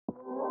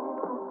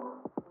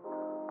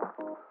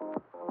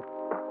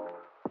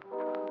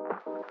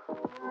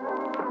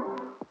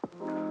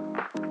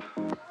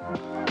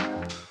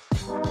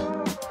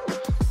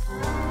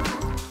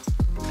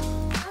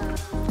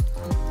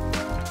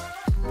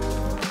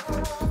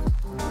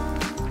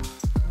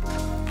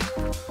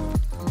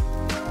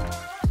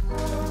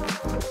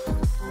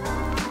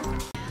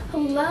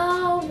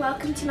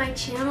welcome to my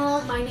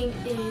channel. My name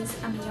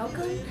is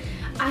emma.lou.sou.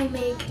 I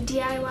make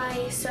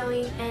DIY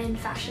sewing and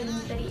fashion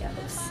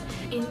videos.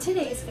 In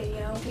today's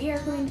video, we are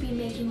going to be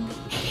making the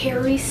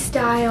Harry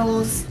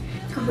Styles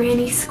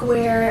Granny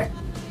Square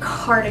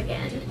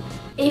Cardigan.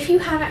 If you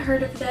haven't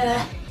heard of the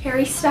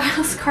Harry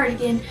Styles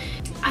cardigan,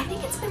 I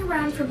think it's been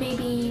around for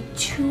maybe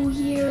 2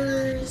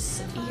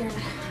 years, a year and a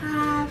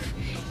half,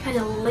 kind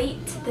of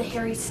late to the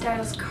Harry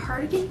Styles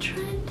cardigan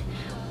trend.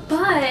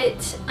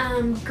 But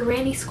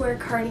Granny Square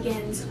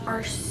cardigans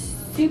are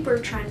super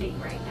trending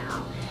right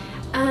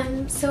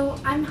now. So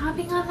I'm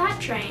hopping on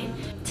that train.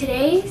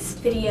 Today's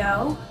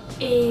video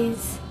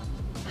is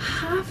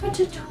half a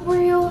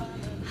tutorial,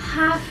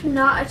 half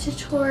not a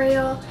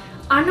tutorial.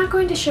 I'm not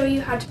going to show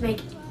you how to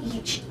make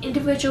each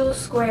individual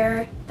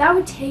square. That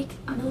would take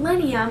a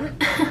millennium.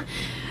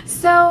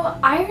 So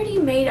I already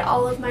made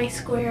all of my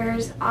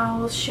squares.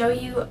 I'll show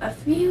you a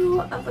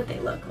few of what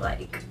they look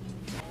like.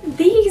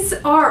 These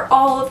are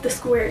all of the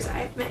squares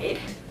I've made.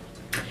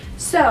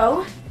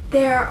 So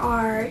there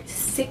are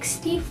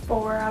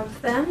 64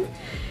 of them.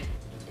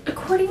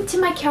 According to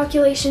my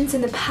calculations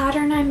and the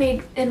pattern I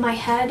made in my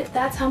head,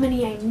 that's how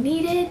many I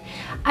needed.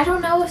 I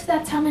don't know if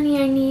that's how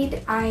many I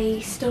need.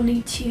 I still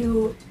need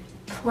to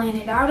plan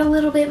it out a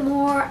little bit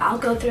more. I'll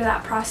go through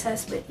that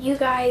process with you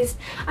guys.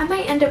 I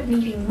might end up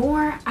needing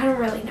more. I don't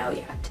really know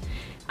yet.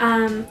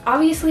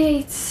 Obviously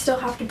I still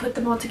have to put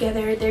them all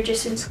together. They're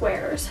just in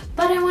squares.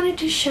 But I wanted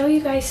to show you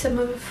guys some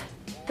of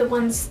the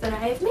ones that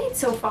I have made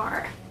so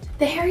far.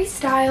 The Harry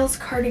Styles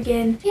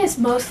cardigan is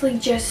mostly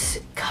just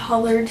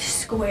colored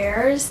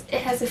squares.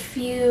 It has a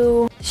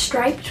few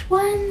striped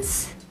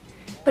ones,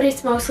 but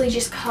it's mostly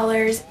just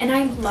colors. And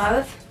I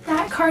love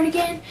that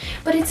cardigan,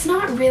 but it's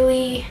not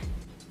really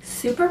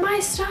super my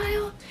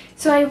style.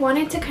 So I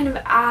wanted to kind of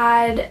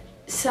add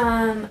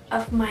some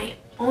of my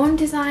own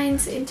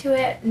designs into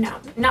it. No,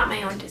 not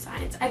my own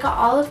designs. I got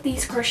all of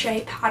these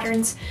crochet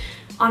patterns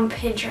on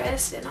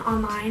Pinterest and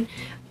online,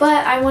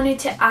 but I wanted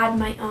to add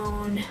my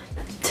own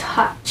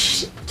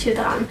touch to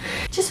them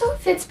just so it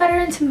fits better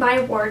into my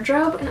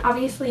wardrobe, and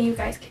obviously you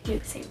guys could do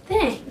the same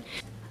thing.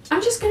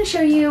 I'm just going to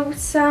show you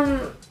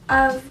some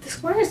of the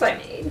squares I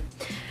made.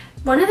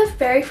 One of the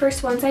very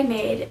first ones I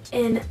made,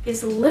 and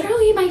is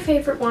literally my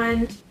favorite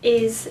one,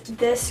 is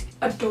this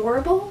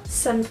adorable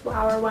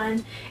sunflower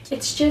one.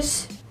 It's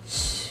just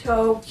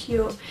so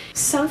cute.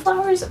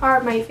 Sunflowers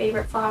are my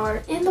favorite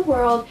flower in the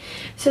world,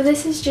 so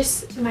this is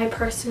just my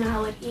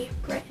personality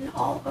written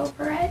all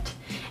over it.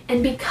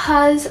 And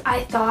because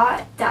I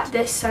thought that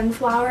this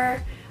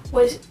sunflower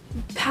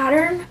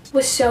pattern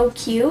was so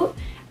cute,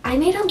 I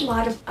made a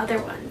lot of other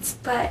ones,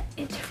 but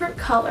in different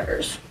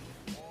colors.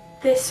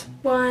 This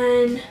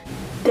one,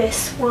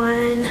 this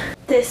one,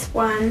 this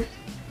one,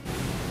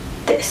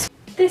 this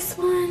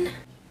one,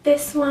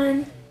 this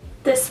one,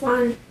 this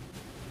one,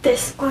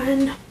 this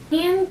one,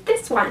 and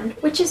this one,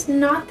 which is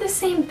not the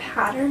same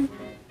pattern,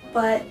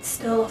 but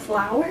still a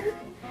flower.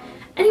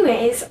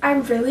 Anyways, I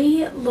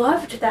really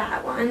loved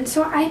that one,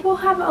 so I will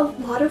have a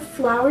lot of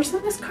flowers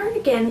on this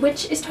cardigan,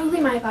 which is totally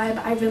my vibe.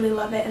 I really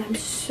love it, and I'm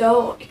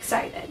so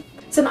excited.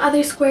 Some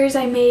other squares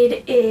I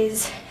made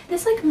is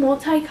this like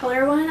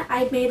multicolor one.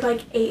 I made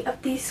like 8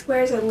 of these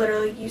squares. I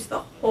literally used the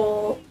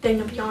whole thing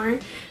of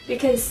yarn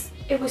because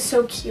it was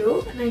so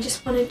cute, and I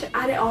just wanted to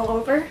add it all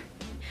over.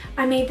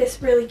 I made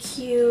this really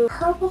cute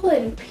purple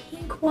and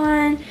pink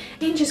one,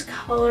 and just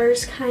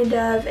colors kind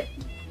of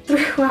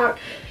throughout,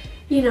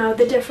 you know,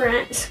 the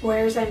different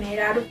squares I made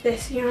out of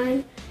this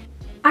yarn.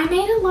 I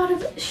made a lot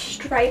of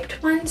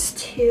striped ones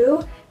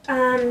too.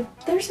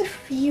 There's a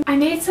few. I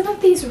made some of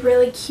these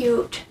really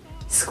cute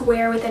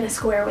square within a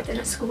square within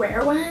a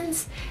square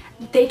ones.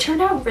 They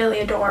turned out really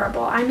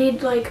adorable. I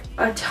made like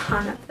a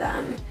ton of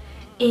them,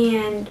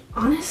 and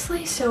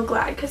honestly so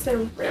glad because they're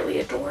really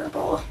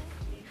adorable.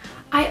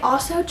 I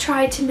also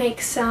tried to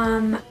make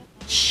some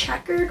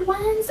checkered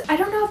ones. I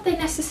don't know if they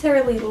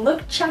necessarily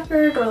look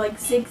checkered or like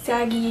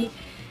zigzaggy.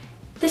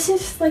 This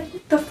is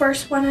like the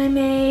first one I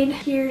made.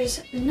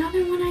 Here's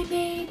another one I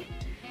made.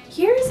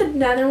 Here's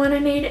another one I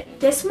made.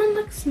 This one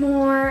looks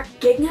more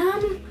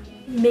gingham,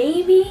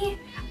 maybe.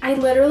 I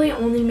literally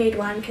only made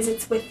one because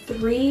it's with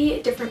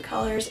 3 different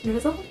colors, and it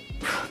was a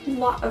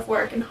lot of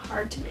work and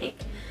hard to make.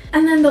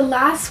 And then the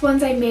last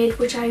ones I made,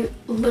 which I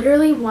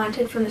literally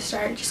wanted from the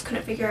start, just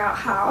couldn't figure out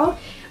how,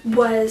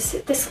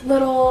 was this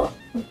little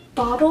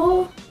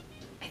bobble.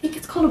 I think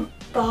it's called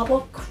a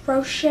bobble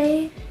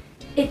crochet.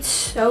 It's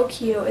so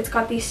cute. It's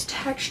got these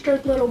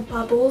textured little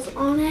bubbles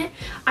on it.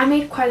 I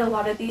made quite a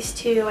lot of these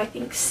too. I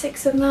think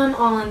 6 of them,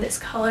 all in this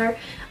color.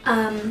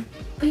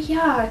 But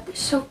yeah,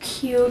 so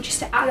cute, just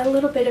to add a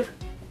little bit of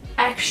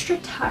extra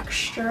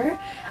texture.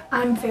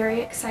 I'm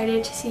very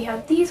excited to see how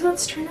these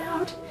ones turn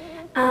out.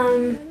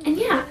 And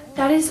yeah,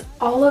 that is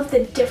all of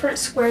the different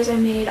squares I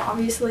made.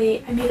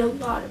 Obviously, I made a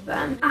lot of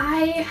them.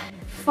 I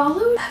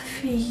followed a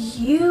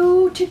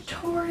few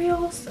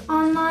tutorials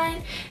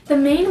online. The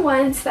main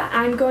ones that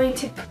I'm going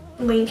to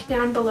link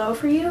down below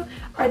for you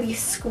are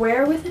these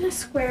square within a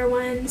square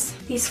ones,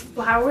 these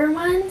flower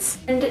ones,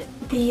 and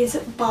these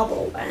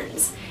bubble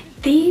ones.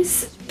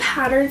 These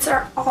patterns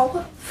are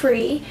all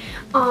free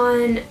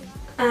on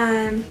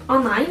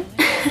online.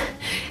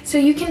 So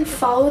you can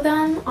follow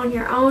them on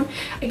your own.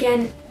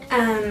 Again,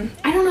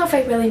 I don't know if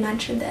I really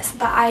mentioned this,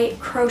 but I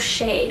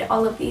crocheted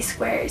all of these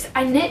squares.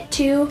 I knit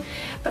too,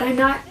 but I'm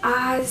not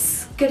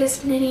as good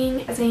as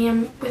knitting as I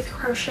am with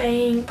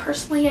crocheting.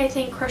 Personally, I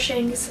think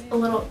crocheting is a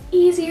little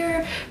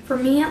easier, for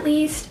me at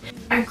least.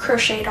 I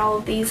crocheted all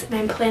of these and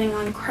I'm planning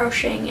on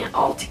crocheting it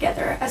all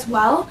together as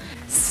well.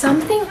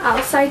 Something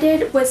else I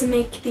did was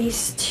make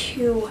these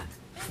two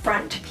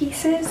front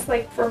pieces,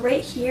 like for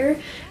right here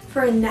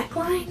for a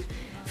neckline.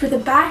 For the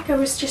back,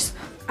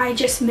 I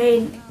just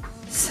made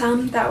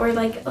some that were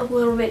like a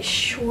little bit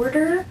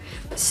shorter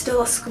but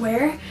still a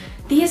square.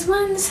 These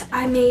ones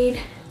I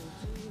made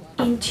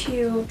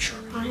into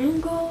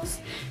triangles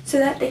so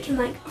that they can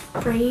like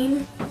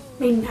frame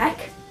my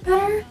neck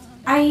better.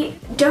 I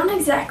don't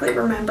exactly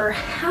remember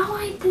how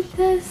I did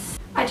this.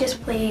 I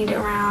just played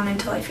around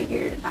until I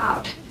figured it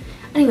out.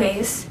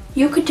 Anyways,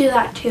 you could do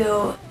that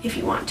too if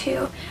you want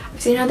to. I've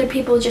seen other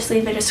people just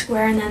leave it a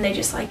square and then they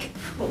just like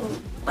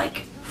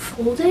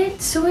fold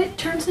it so it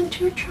turns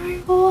into a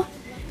triangle.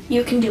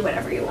 You can do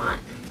whatever you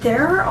want.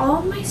 There are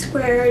all my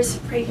squares.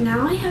 Right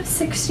now I have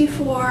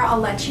 64. I'll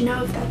let you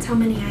know if that's how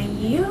many I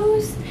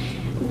use.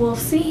 We'll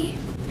see.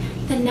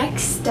 The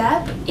next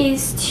step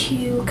is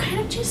to kind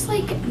of just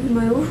like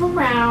move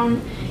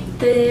around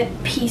the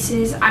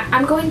pieces.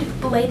 I'm going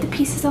to lay the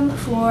pieces on the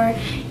floor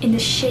in the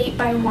shape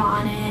I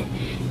want it.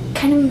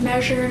 Kind of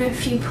measure in a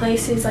few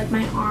places like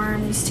my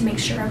arms to make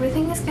sure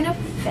everything is gonna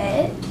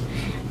fit.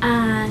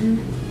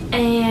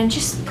 And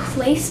just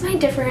place my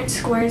different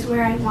squares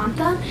where I want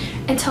them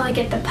until I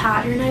get the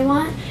pattern I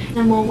want, and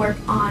then we'll work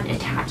on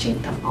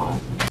attaching them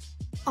all.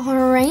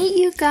 Alright,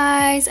 you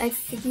guys, I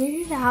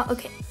figured it out.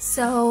 Okay,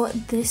 so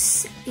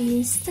this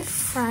is the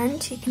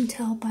front. You can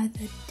tell by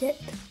the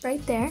dip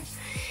right there.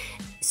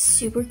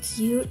 Super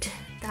cute.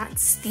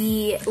 That's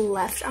the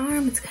left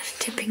arm. It's kind of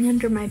dipping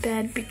under my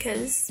bed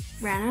because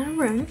ran out of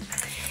room.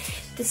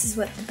 This is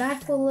what the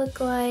back will look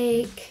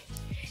like.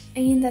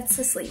 And that's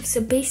the sleeve.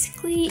 So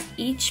basically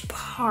each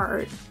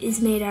part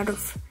is made out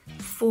of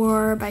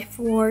 4 by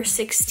 4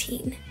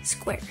 16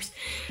 squares.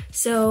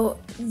 So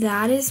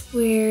that is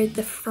where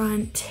the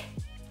front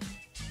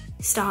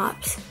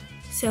stops.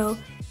 So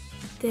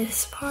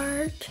this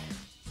part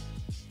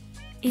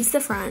is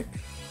the front.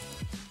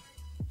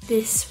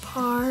 This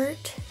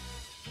part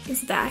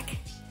is the back.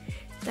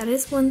 That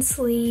is one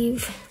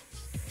sleeve.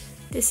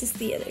 This is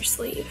the other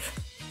sleeve.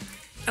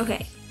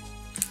 Okay,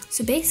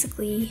 so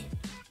basically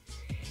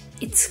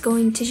it's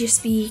going to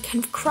just be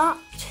kind of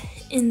cropped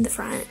in the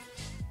front,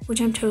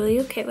 which I'm totally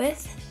okay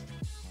with.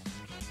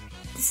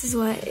 This is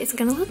what it's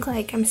gonna look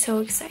like. I'm so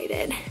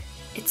excited.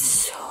 It's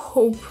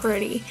so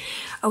pretty.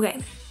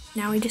 Okay,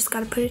 now we just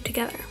gotta put it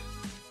together.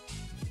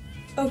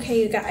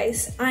 Okay, you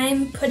guys,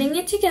 I'm putting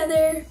it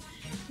together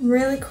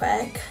really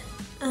quick.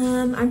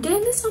 I'm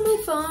doing this on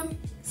my phone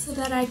so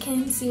that I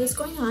can see what's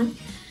going on.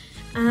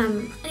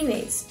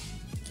 Anyways,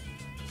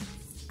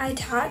 I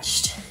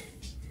attached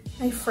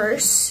my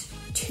first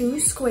 2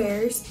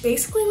 squares.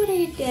 Basically what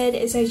I did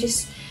is I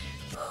just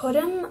put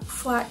them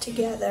flat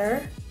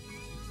together,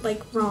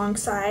 like wrong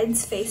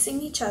sides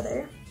facing each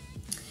other.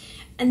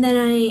 And then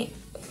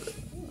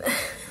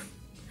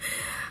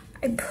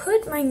I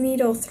put my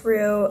needle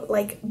through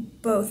like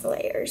both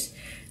layers,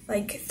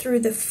 like through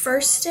the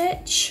first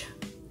stitch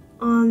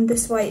on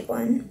this white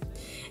one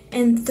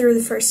and through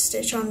the first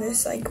stitch on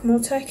this like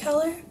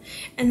multicolor,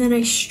 and then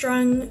I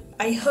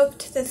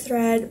hooked the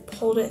thread,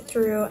 pulled it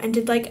through, and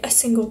did like a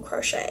single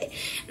crochet.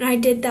 And I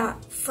did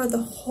that for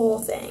the whole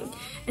thing.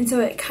 And so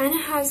it kind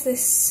of has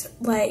this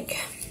like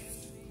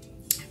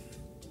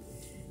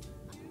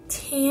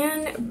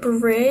tan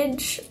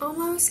bridge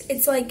almost.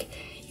 It's like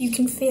you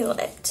can feel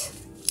it.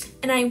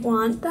 And I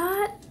want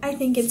that. I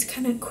think it's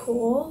kind of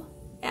cool.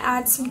 It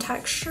adds some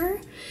texture.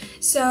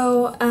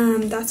 So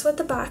that's what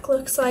the back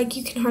looks like.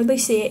 You can hardly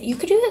see it. You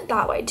could do it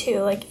that way too.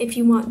 Like if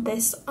you want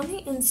this on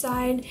the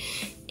inside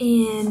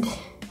and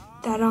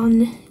that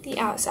on the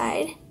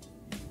outside,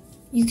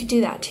 you could do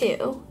that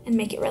too and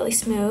make it really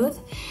smooth.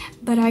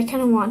 But I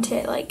kind of want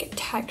it like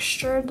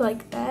textured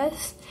like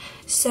this.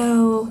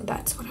 So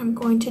that's what I'm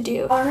going to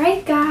do. All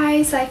right,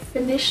 guys, I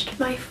finished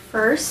my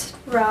first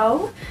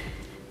row.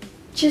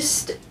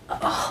 Just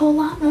a whole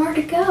lot more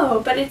to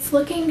go, but it's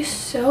looking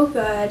so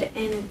good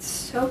and it's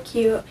so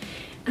cute,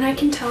 and I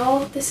can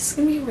tell this is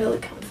gonna be really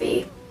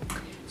comfy,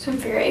 so I'm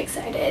very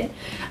excited.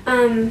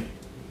 I'm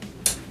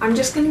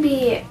just gonna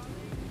be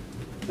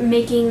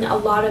making a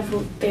lot of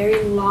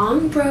very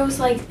long rows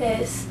like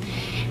this,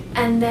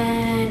 and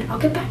then I'll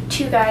get back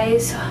to you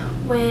guys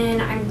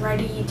when I'm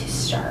ready to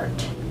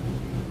start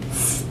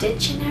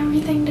stitching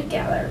everything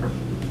together.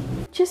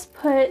 Just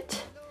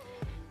put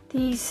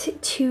these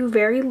 2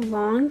 very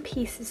long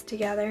pieces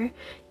together.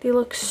 They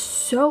look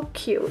so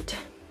cute.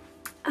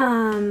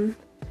 And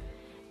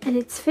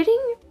it's fitting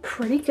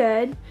pretty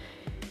good.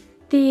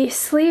 The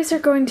sleeves are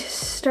going to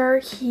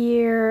start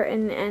here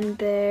and end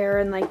there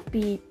and like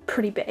be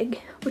pretty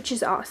big, which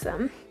is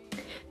awesome.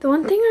 The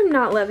one thing I'm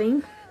not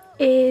loving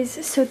is,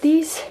 so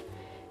these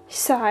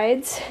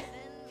sides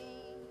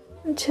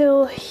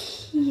until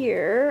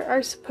here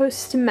are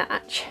supposed to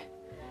match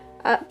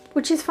up,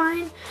 which is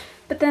fine,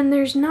 but then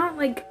there's not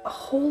like a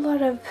whole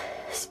lot of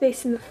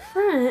space in the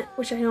front,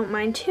 which I don't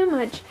mind too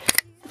much,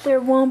 but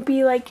there won't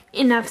be like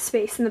enough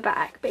space in the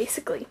back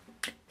basically.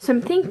 So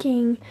I'm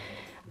thinking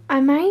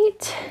I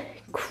might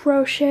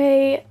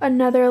crochet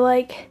another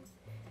like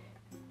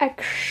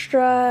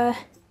extra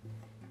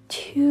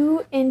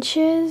 2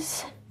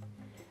 inches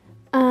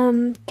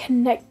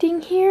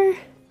connecting here,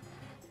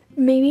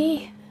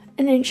 maybe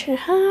 1.5 inches,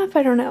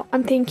 I don't know,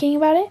 I'm thinking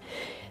about it,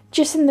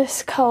 just in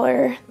this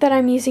color that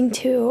I'm using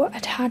to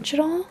attach it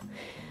all.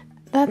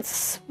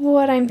 That's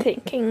what I'm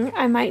thinking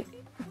I might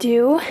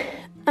do.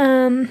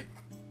 Or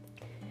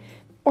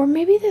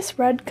maybe this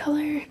red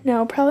color,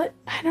 no, probably,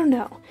 I don't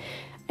know,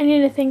 I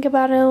need to think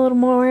about it a little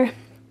more,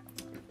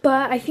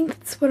 but I think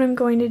that's what I'm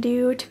going to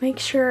do to make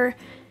sure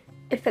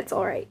it fits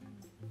all right.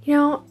 You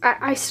know,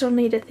 I still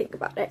need to think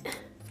about it.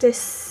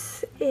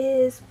 This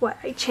is what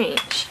I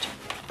changed.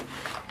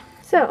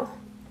 So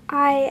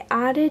I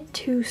added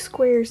 2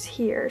 squares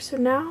here. So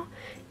now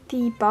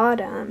the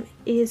bottom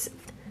is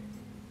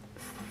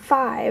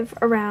 5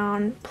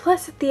 around,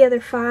 plus the other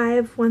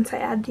 5 once I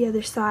add the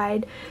other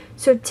side.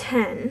 So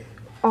 10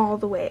 all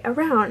the way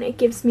around. It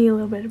gives me a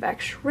little bit of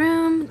extra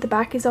room. The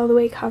back is all the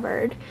way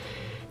covered.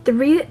 The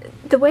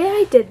way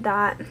I did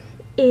that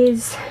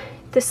is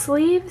the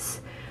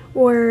sleeves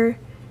were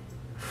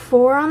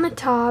 4 on the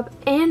top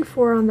and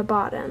 4 on the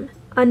bottom.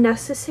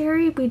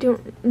 Unnecessary. We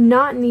do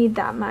not need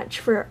that much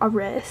for a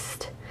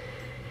wrist.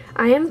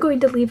 I am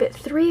going to leave it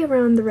 3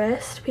 around the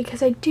wrist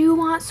because I do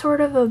want sort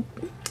of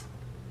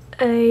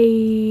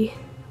a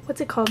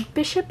what's it called,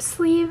 bishop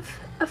sleeve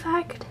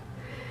effect.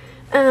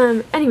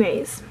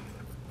 Anyways,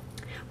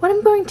 what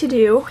I'm going to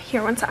do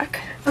here, one sec.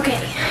 Okay,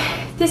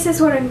 this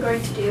is what I'm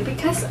going to do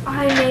because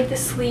I made the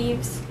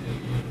sleeves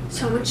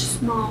so much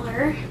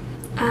smaller.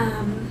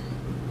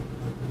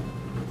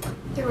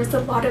 There was a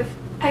lot of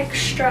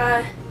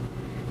extra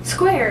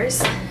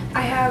squares.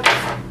 I have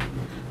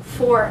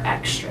 4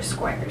 extra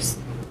squares.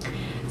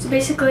 So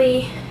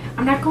basically,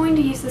 I'm not going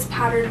to use this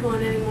patterned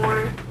one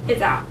anymore.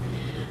 It's out.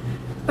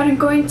 But I'm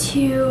going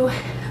to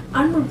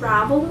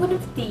unravel one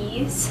of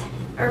these,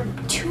 or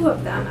 2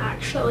 of them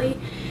actually.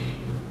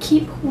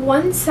 Keep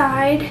one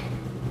side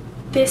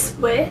this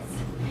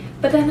width,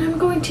 but then I'm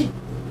going to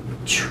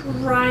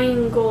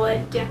triangle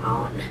it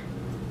down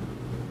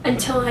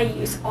until I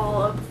use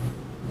all of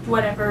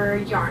whatever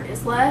yarn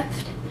is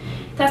left.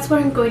 That's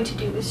what I'm going to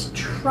do, is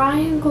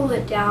triangle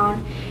it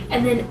down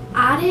and then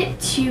add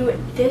it to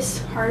this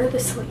part of the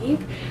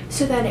sleeve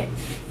so that it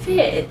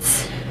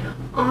fits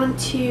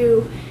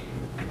onto,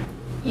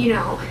 you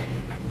know,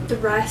 the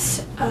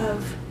rest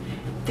of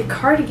the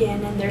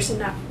cardigan and there's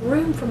enough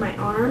room for my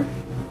arm,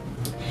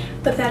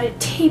 but that it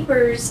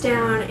tapers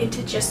down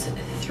into just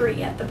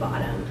 3 at the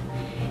bottom.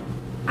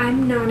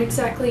 I'm not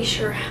exactly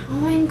sure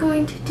how I'm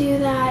going to do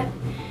that.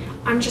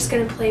 I'm just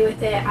going to play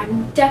with it.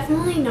 I'm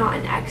definitely not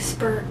an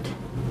expert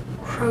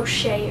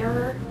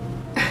crocheter.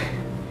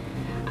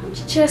 I'm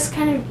just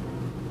kind of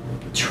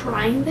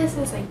trying this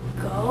as I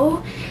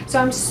go. So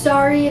I'm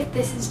sorry if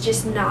this is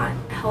just not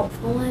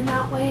helpful in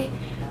that way,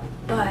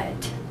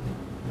 but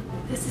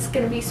this is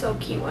going to be so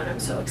cute and I'm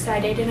so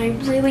excited and I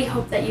really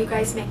hope that you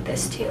guys make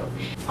this too.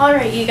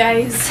 Alright you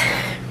guys,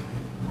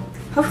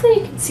 hopefully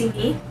you can see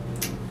me,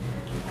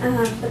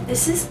 but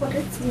this is what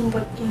it's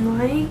looking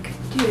like.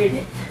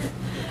 Dude,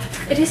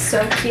 it is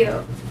so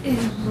cute. It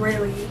is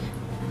really,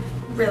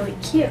 really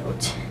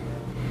cute.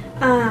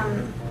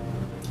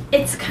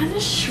 It's kind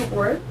of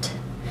short.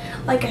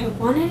 Like, I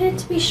wanted it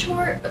to be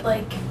short, but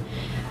like,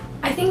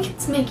 I think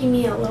it's making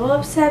me a little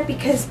upset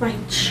because my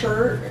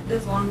shirt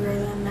is longer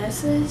than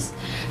this is.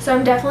 So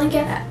I'm definitely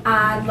gonna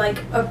add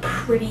like a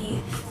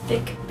pretty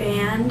thick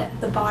band at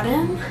the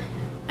bottom.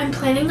 I'm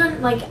planning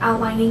on like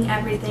outlining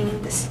everything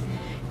in this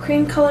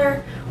cream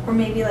color or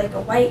maybe like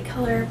a white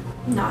color.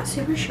 Not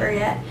super sure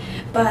yet,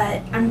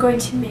 but I'm going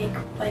to make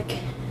like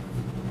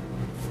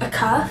a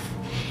cuff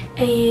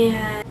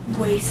and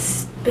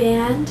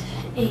waistband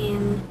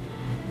and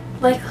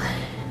like,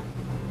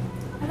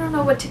 I don't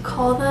know what to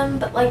call them,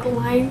 but like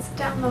lines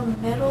down the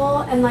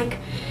middle, and like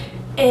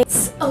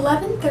it's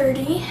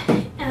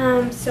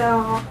 11:30,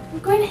 so I'm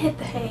going to hit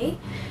the hay.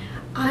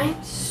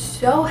 I'm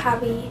so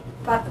happy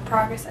about the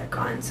progress I've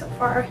gotten so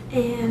far,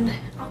 and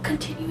I'll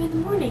continue in the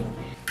morning.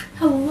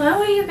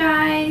 Hello you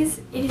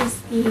guys, it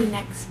is the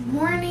next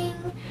morning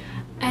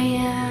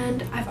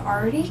and I've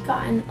already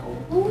gotten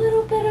a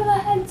little bit of a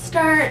head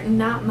start,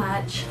 not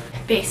much.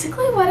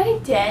 Basically what I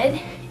did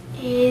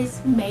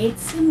is made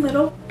some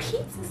little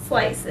pizza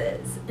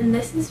slices, and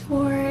this is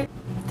for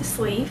the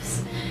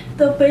sleeves.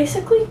 They'll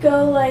basically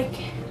go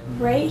like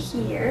right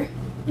here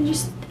and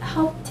just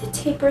help to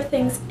taper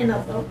things in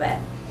a little bit.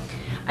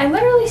 I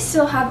literally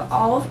still have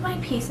all of my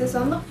pieces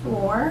on the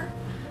floor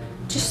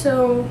just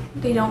so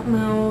they don't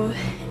move,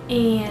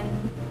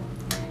 and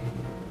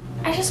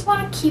I just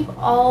want to keep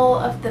all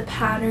of the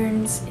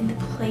patterns in the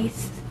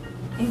place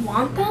I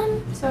want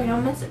them so I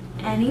don't mess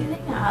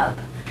anything up.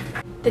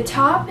 The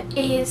top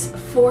is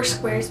 4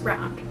 squares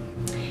round.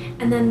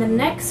 And then the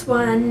next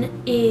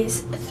one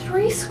is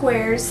 3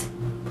 squares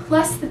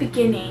plus the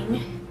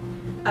beginning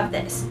of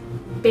this.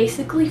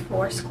 Basically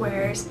 4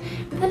 squares.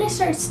 But then it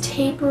starts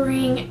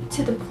tapering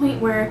to the point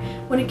where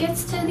when it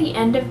gets to the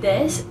end of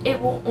this,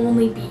 it will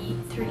only be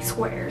 3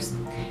 squares.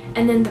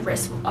 And then the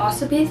wrist will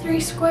also be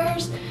 3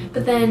 squares.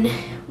 But then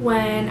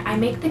when I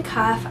make the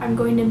cuff, I'm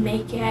going to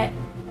make it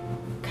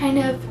kind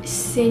of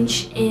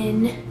cinch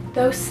in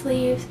those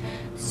sleeves.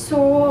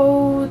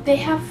 So they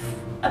have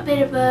a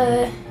bit of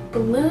a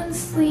balloon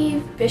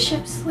sleeve,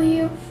 bishop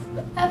sleeve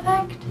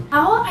effect.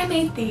 How I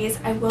made these,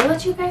 I will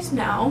let you guys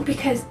know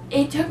because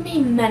it took me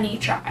many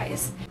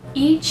tries.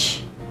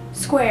 Each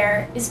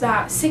square is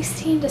about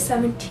 16 to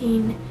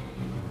 17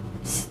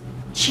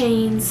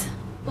 chains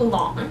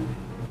long.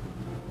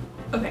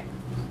 Okay.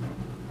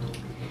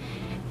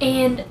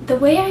 And the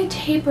way I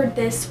tapered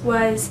this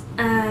was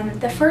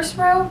the first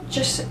row,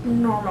 just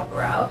normal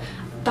row.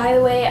 By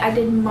the way, I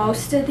did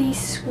most of these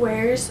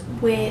squares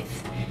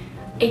with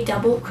a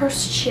double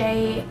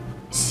crochet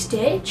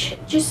stitch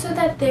just so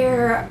that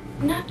they're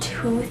not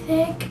too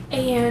thick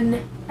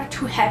and not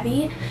too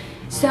heavy.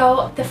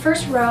 So the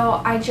first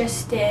row I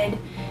just did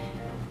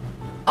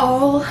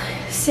all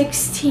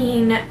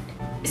 16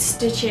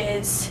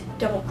 stitches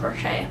double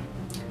crochet.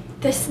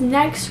 This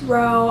next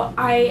row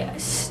I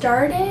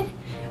started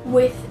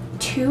with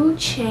 2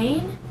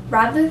 chain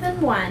rather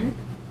than 1,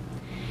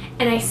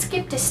 and I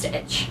skipped a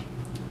stitch,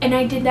 and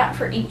I did that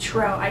for each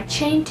row. I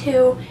chained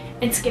 2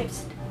 and skipped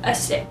a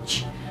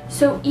stitch.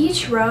 So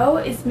each row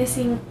is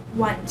missing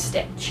 1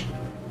 stitch,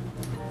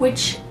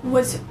 which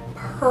was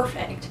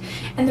perfect.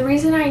 And the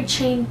reason I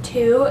chained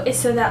 2 is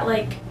so that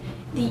like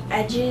the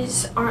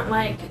edges aren't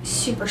like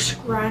super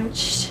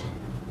scrunched.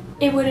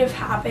 It would have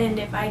happened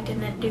if I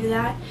didn't do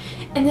that.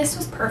 And this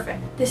was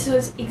perfect. This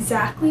was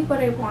exactly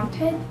what I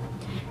wanted.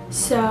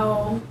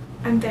 So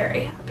I'm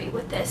very happy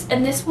with this.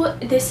 And this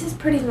is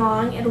pretty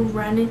long. It'll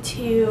run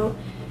into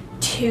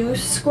 2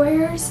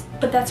 squares,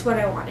 but that's what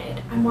I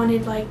wanted. I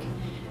wanted like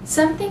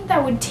something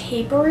that would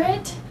taper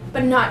it,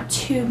 but not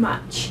too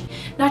much,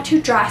 not too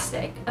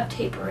drastic of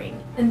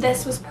tapering. And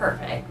this was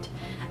perfect.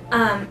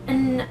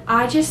 And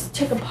I just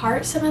took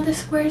apart some of the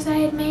squares I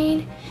had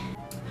made.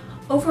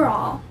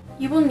 Overall,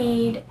 you will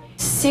need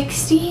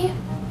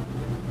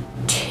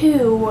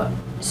 62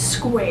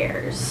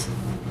 squares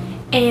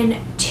and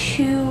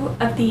 2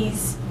 of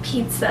these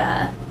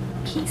pizza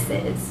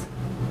pieces.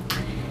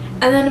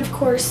 And then of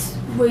course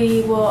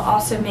we will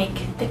also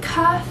make the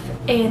cuff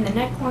and the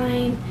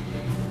neckline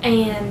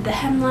and the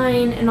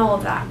hemline and all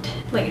of that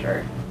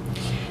later.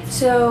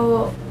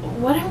 So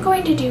what I'm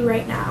going to do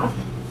right now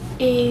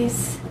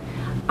is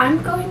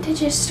I'm going to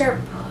just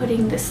start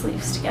putting the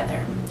sleeves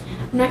together.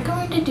 I'm not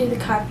going to do the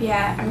cuff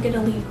yet. I'm going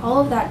to leave all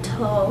of that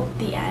till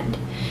the end.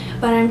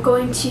 But I'm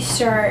going to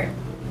start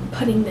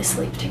putting the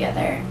sleeve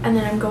together, and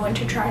then I'm going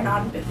to try it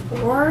on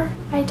before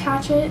I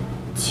attach it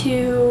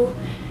to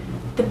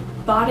the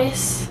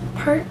bodice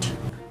part.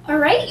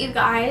 Alright you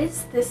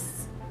guys,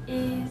 this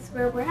is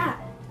where we're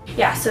at.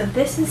 Yeah, so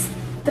this is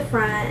the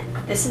front,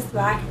 this is the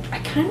back. I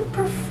kind of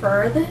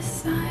prefer this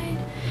side,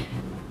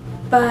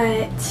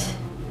 but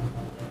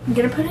I'm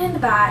gonna put it in the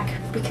back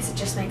because it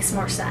just makes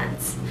more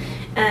sense.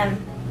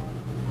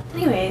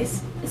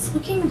 Anyways, it's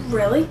looking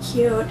really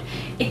cute.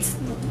 It's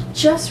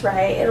just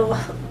right. It'll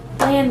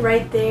land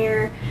right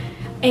there.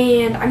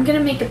 And I'm gonna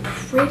make a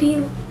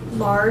pretty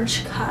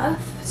large cuff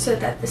so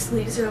that the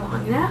sleeves are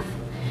long enough.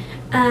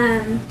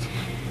 And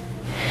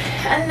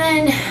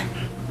then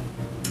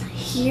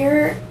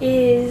here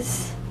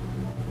is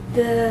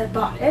the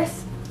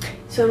bodice.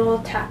 So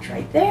it'll attach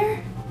right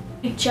there.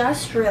 I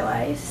just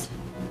realized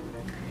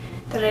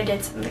that I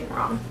did something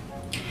wrong.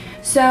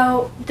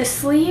 So the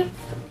sleeve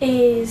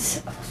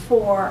is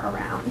 4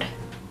 around.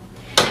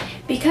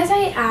 Because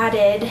I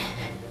added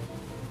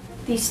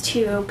these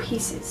 2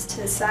 pieces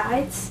to the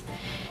sides,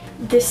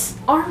 this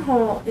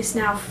armhole is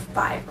now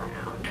 5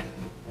 around,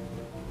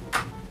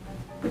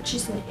 which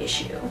is an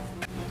issue.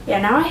 Yeah,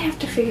 now I have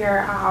to figure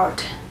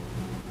out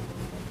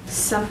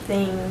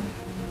something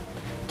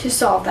to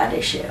solve that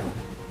issue.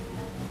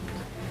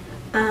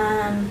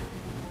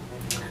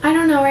 I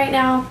don't know right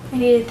now. I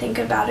need to think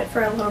about it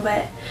for a little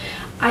bit.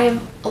 I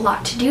have a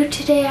lot to do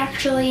today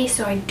actually,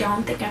 so I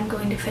don't think I'm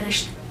going to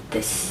finish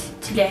this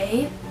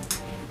today.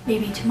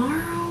 Maybe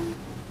tomorrow,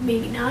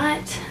 maybe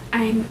not.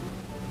 I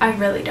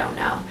really don't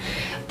know.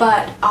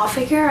 But I'll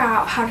figure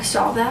out how to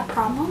solve that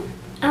problem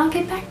and I'll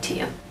get back to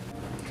you.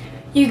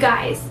 You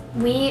guys,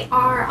 we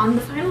are on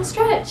the final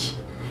stretch.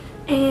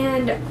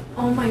 And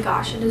oh my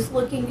gosh, it is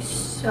looking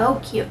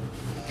so cute.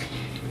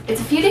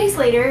 It's a few days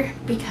later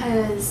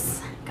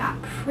because I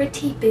got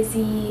pretty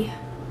busy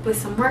with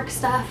some work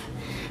stuff.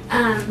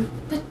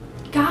 But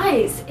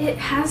guys, it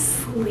has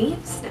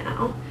sleeves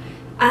now.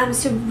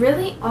 So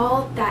really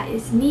all that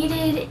is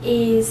needed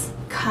is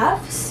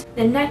cuffs,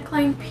 the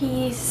neckline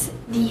piece,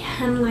 the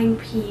hemline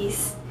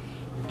piece,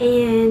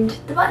 and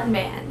the button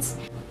bands.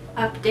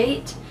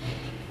 Update,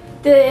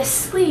 The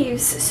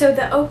sleeves, so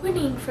the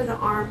opening for the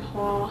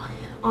armhole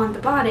on the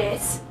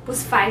bodice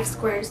was 5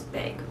 squares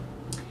big,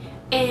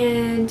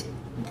 and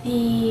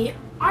the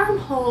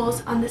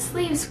armholes on the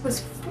sleeves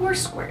was 4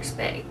 squares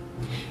big.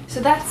 So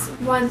that's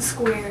 1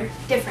 square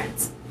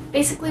difference.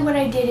 Basically what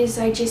I did is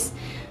I just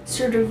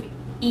sort of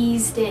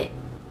eased it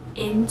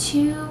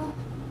into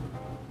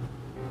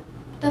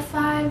the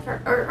 5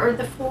 or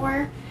the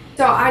 4.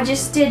 So I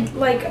just did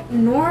like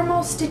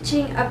normal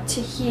stitching up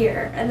to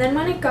here, and then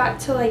when it got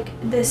to like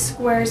the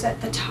squares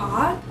at the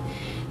top,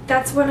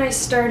 that's when I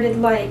started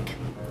like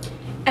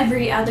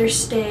every other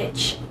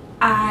stitch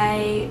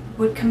I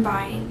would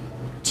combine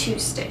 2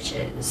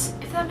 stitches,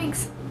 if that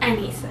makes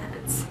any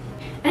sense.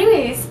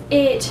 Anyways,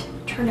 it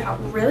turned out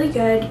really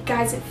good.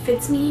 Guys, it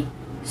fits me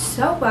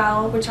so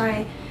well, which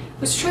I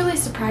was truly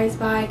surprised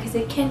by because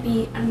it can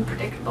be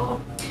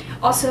unpredictable.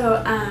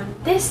 Also,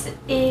 this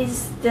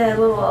is the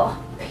little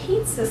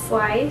pizza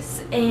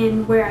slice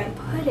and where I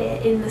put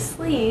it in the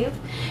sleeve.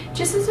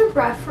 Just as a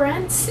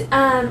reference,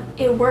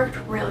 it worked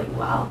really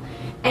well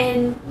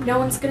and no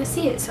one's gonna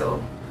see it,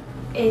 so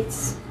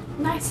it's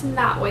nice in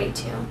that way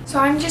too. So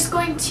I'm just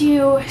going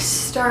to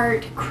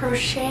start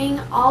crocheting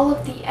all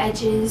of the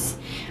edges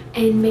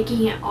and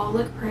making it all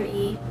look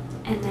pretty,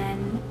 and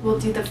then we'll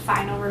do the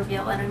final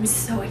reveal, and I'm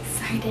so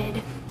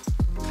excited.